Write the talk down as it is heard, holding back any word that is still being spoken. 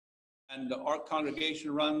And our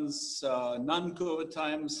congregation runs, non-COVID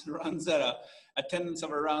times, runs at a attendance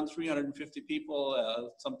of around 350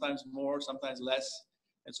 people, sometimes more, sometimes less.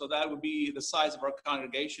 And so that would be the size of our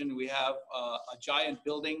congregation. We have a giant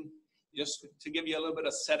building. Just to give you a little bit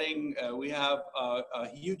of setting, we have a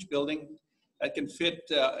huge building that can fit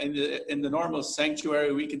in the normal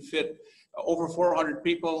sanctuary. We can fit over 400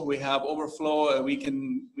 people. We have overflow. We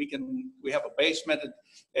have a basement,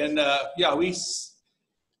 and yeah, we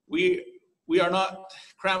are not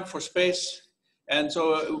cramped for space. And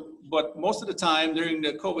so, but most of the time during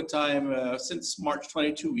the COVID time, since March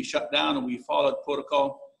 22, we shut down and we followed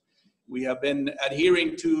protocol. We have been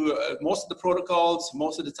adhering to most of the protocols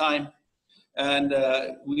most of the time. And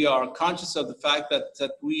we are conscious of the fact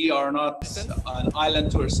that we are not an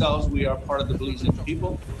island to ourselves. We are part of the Belizean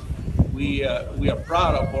people. We are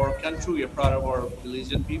proud of our country. We are proud of our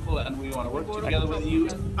Belizean people, and we want to work together with you.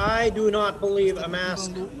 I do not believe a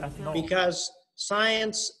mask because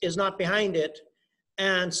science is not behind it,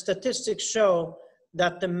 and statistics show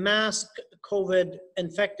that the mask COVID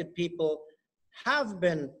infected people have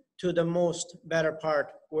been, to the most better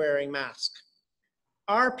part, wearing masks.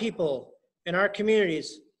 Our people in our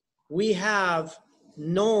communities, we have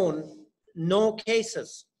known no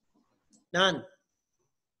cases, none.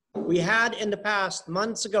 We had in the past,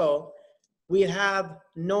 months ago, we have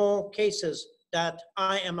no cases that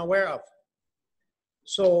I am aware of.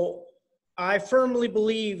 So I firmly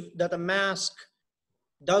believe that a mask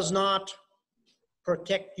does not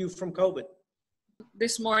protect you from COVID.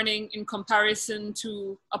 This morning, in comparison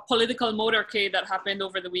to a political motorcade that happened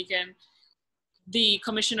over the weekend, the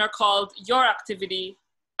commissioner called your activity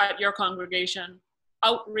at your congregation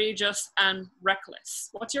outrageous and reckless.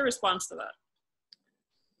 What's your response to that?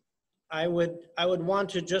 I would want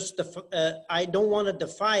to just, I don't want to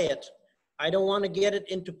defy it. I don't want to get it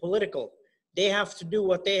into political. They have to do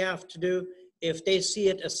what they have to do. If they see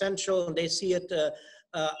it essential and they see it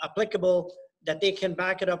applicable, that they can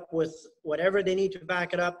back it up with whatever they need to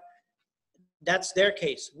back it up, that's their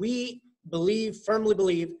case. We believe, firmly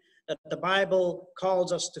believe, that the Bible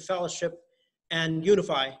calls us to fellowship and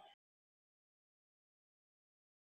unify.